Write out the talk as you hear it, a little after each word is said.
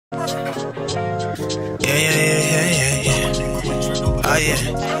Oh yeah.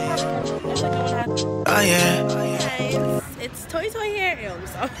 Oh yeah. Guys, it's Toy here. Yo, let me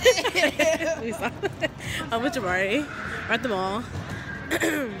stop. Let me stop. I'm with Jabari. We're at the mall.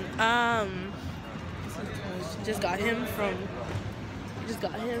 Just got him from.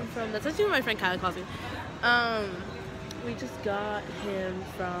 That's actually what my friend Kyla calls me. We just got him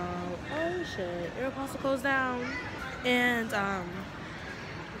from. Oh shit! Aeropostale closed down, and yeah.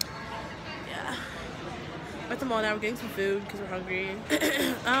 We're at the mall now. We're getting some food because we're hungry.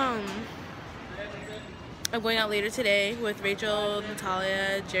 I'm going out later today with Rachel,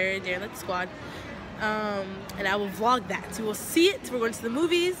 Natalia, Jared, Darren, like the squad. And I will vlog that. So you will see it. We're going to the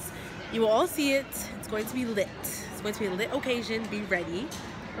movies. You will all see it. It's going to be lit. It's going to be a lit occasion. Be ready.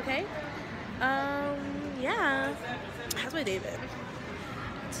 Okay? Yeah. How's my day been?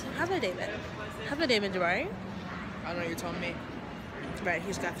 How's my day been, Jabari? I don't know, you're telling me. Right, he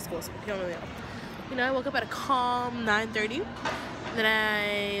just got off school, so he don't really know. You know, I woke up at a calm 9:30. Then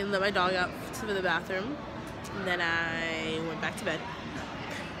I let my dog out to the bathroom. And then I went back to bed.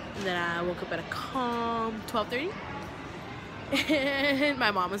 And then I woke up at a calm 12:30. And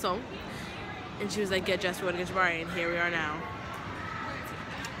my mom was home. And she was like, get dressed, we're going to get Jabari. And here we are now.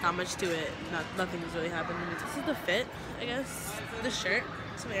 Not much to it. Nothing has really happened. This is the fit, I guess. This shirt.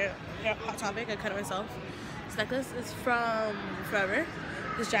 Some Hot Topic. I cut it myself. This necklace is from Forever.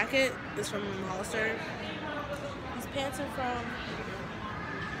 This jacket is from Hollister. These pants are from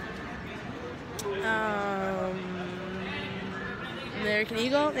American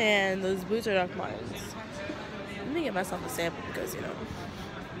Eagle, and those boots are Doc Martens. Let me get myself a sample because, you know,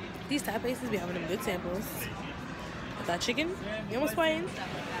 these top places be having them good samples. With that chicken, you almost fine.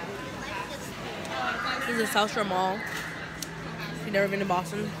 This is South Shore Mall. If you've never been to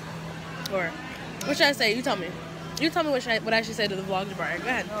Boston, or what should I say? You tell me. You tell me what I should say to the vlog, Jabari. Go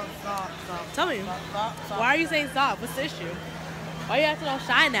ahead. No, stop. Tell me. Stop. Why are you saying stop? What's the issue? Why are you acting all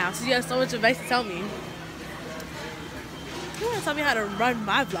shy now since you have so much advice to tell me? You want to tell me how to run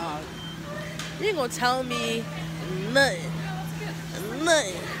my vlog. You ain't gonna tell me nothing.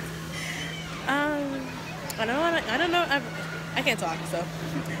 Nothing. I don't know. I can't talk, so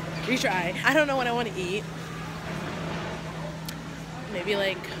retry. I don't know what I want to eat. Maybe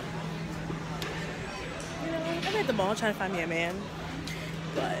like, you know, I'm at the mall trying to find me a man,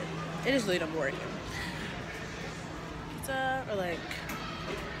 but it just really don't work. Pizza or like,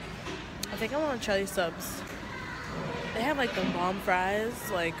 I think I want Charlie Subs. They have like the bomb fries.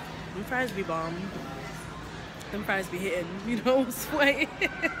 Like, them fries be bomb. Them fries be hitting, you know, sway.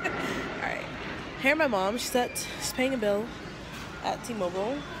 Alright. Here my mom, she's paying a bill at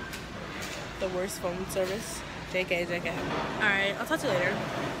T-Mobile. The worst phone service. JK. Alright, I'll talk to you later.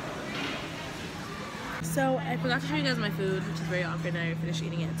 So, I forgot to show you guys my food, which is very awkward, and I finished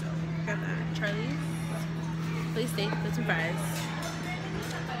eating it, so got that. Charlie's. Philly steak with some fries.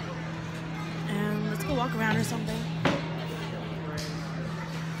 And let's go walk around or something.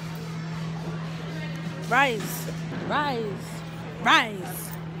 Rise.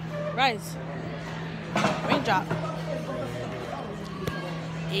 Raindrop.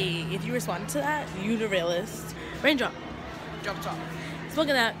 Hey, if you responded to that, you the realist. Raindrop. Drop top.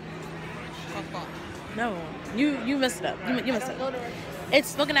 Smoking that. Crockpot. No, you messed it up. You messed it up. It's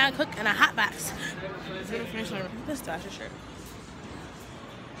smoking out, cook, and a hot box. This Thrasher shirt.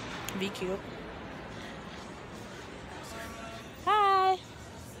 Be cute. Hi.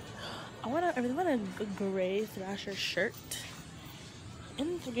 I really want a gray Thrasher shirt.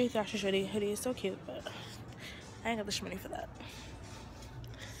 And the gray Thrasher hoodie is so cute, but I ain't got the money for that.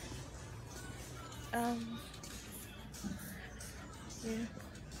 Yeah.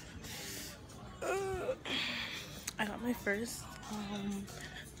 I got my first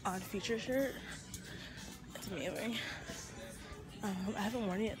Odd Future shirt. It's amazing. I haven't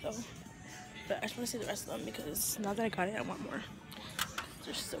worn it yet though, but I just want to see the rest of them because now that I got it, I want more.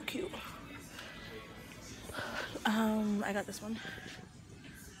 They're so cute. I got this one.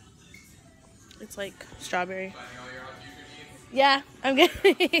 It's like strawberry. Yeah, I'm good.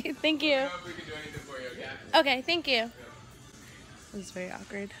 Thank you. Okay, thank you. It was very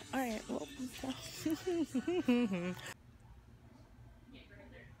awkward. Alright, well.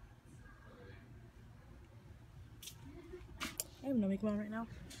 I have no makeup on right now.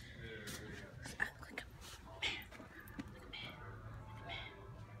 I look like a man.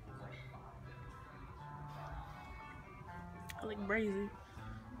 I look brazy.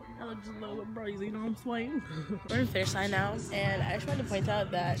 I look just a little bit brazy, you know what I'm saying? We're in finish line now, and I just wanted to point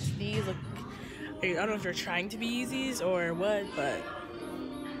out that these look, I don't know if they're trying to be Yeezys or what, but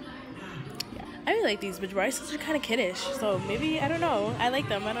yeah. really like these, but bracelets are kind of kiddish. So maybe, I don't know. I like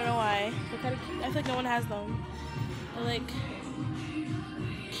them. I don't know why. They're kind of cute. I feel like no one has them. They're like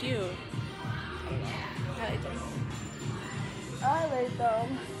cute. I like them. I like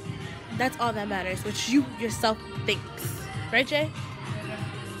them. That's all that matters, which you yourself thinks. Right, Jay?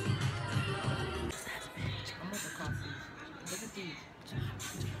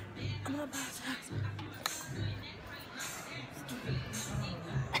 I'm about to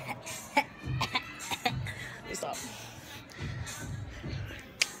stop.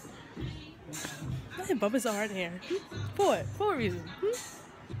 Why did Bubba so hard in here? For what? For what reason?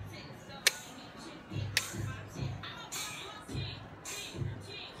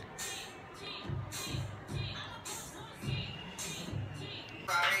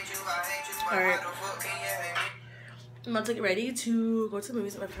 Alright. I'm about to get ready to go to the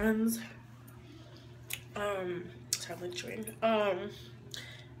movies with my friends. Start lecturing.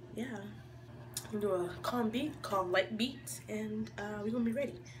 Yeah. I'm gonna do a calm light beat, and we're gonna be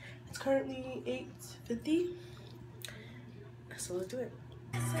ready. It's currently 8:50, so let's do it.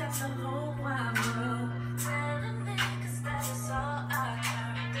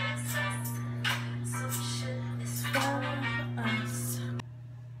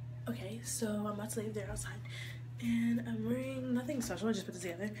 Okay, so I'm about to leave there outside, and I'm wearing nothing special. I just put this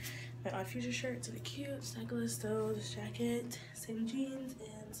together. My Odd Future shirt, it's really cute. Cyclist though, this jacket, same jeans,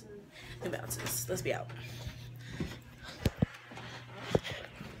 and some New Balances. Let's be out.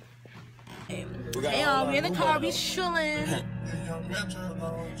 Hey y'all, we in the car, we chillin'.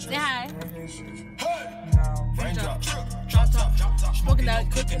 Say hi. Smoking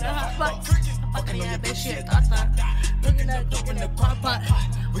that, cooking that hot pot. Fucking that bitch shit, looking at cooking the Crockpot.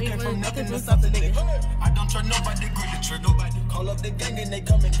 We ain't really nothing to stop the nigga. I don't trust nobody, grip the trigger. Nobody call up the gang and they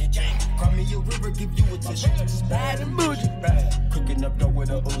come and get gang. Cry me a river, give you a tissue. Bad Boujee. Cooking up dough with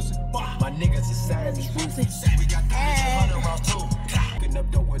a Uzi. My niggas is savage. We got 100 rounds too. Cooking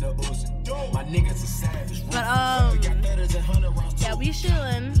up dough with a Uzi. My niggas is savage. But We got 100 rounds too. yeah, we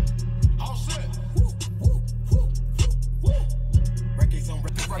chillin'.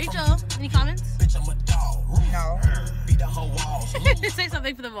 Rachel, any comments? Bitch, I'm a dog. No. Beat the whole walls. Say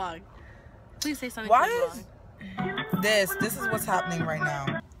something for the vlog. Please say something Why for the vlog. This is what's happening right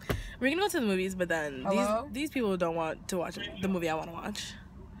now. We're gonna go to the movies, but then Hello? these people don't want to watch the movie I want to watch.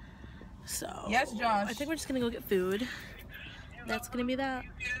 So Yes, Josh. I think we're just gonna go get food. That's gonna be that.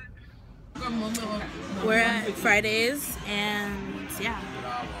 We're at Fridays, and yeah,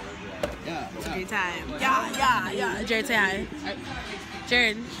 it's a great time. Yeah. Jared, say hi.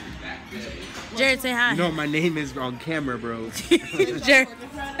 Jared, say hi. No, my name is on camera, bro. Jared.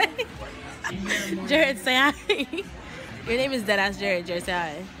 Jared, say hi. Your name is Deadass Jared. Jared, say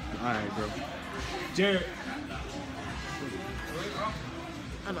hi. Alright, bro. Jared.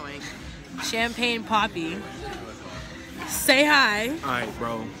 Annoying. Champagne Poppy. Say hi. Alright,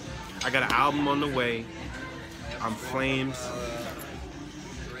 bro. I got an album on the way. I'm Flames.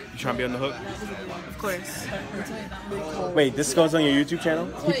 You trying to be on the hook? Of course. Wait, this goes on your YouTube channel?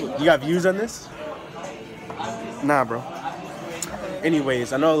 You got views on this? Nah, bro.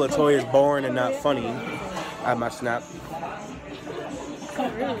 Anyways, I know LaToya is boring and not funny. I have my snap.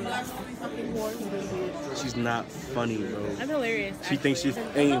 She's not funny, bro. I'm hilarious. She thinks she's...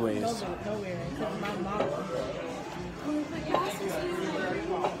 Anyways.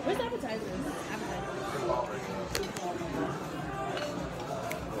 Where's the advertisement?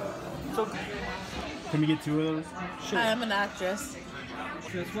 Can we get 2 of those? Sure. Hi, I'm an actress.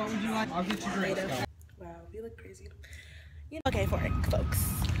 What would you like? I'll get you drinks. Wow, we look crazy. Okay, for it, folks.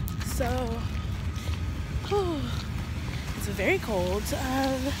 So, it's very cold.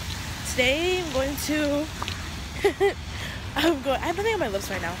 Today I'm going to. I have nothing on my lips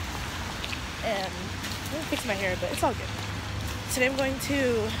right now, and I'm gonna fix my hair, but it's all good. Today I'm going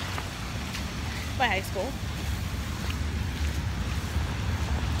to my high school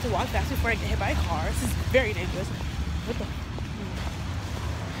to walk fast before I get hit by a car. This is very dangerous. What the?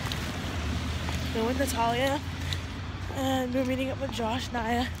 We're with Natalia, and we're meeting up with Josh,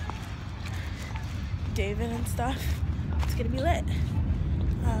 Naya, David, and stuff. It's gonna be lit.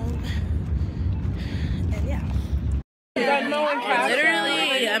 And yeah.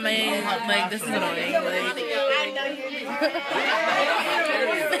 Literally, I mean, like, this is annoying.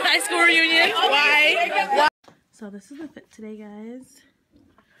 Like, high school reunion. Why? So this is the fit today, guys.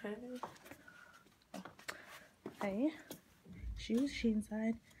 Hey, shoes, she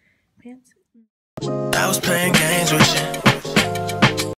inside, pants. I was playing games with you.